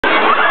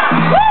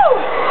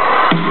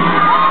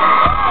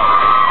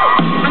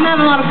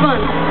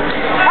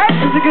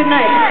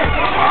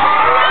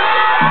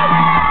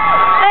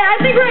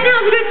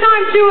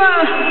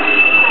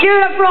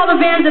for all the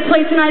bands that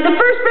played tonight. The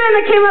first band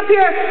that came up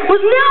here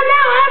was Now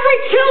Every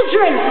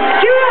Children.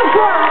 Give it up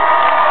for us.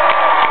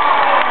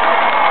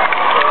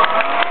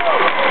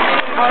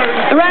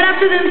 Right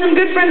after them, some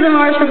good friends of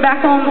ours from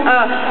back home,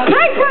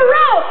 Piper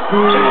Route.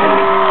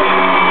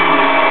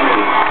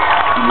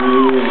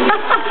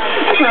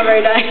 That's not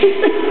very nice.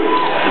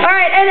 All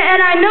right,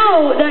 and I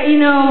know that you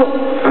know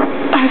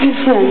our good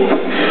friends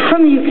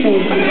from the UK.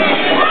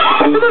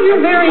 Some of your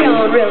very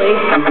own, really.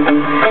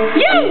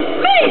 You,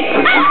 me,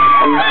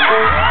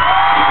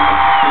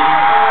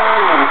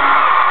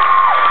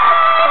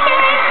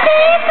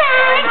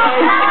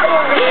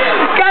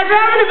 guys,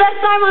 we're having the best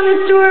time on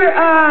this tour.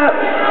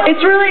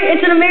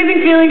 It's an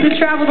amazing feeling to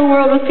travel the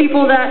world with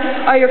people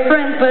that are your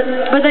friends, but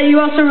that you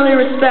also really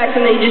respect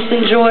and that you just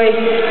enjoy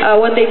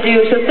what they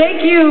do. So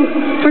thank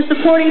you for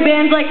supporting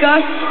bands like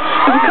us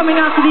and for coming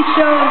out to these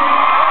shows.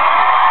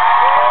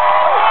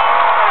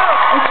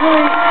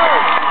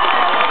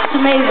 It's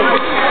amazing.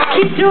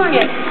 Keep doing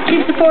it.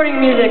 Keep supporting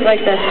music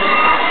like this.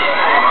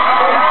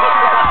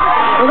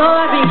 With all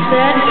that being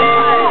said,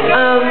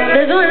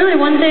 there's only really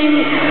one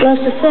thing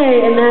left to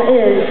say, and that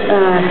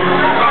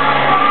is,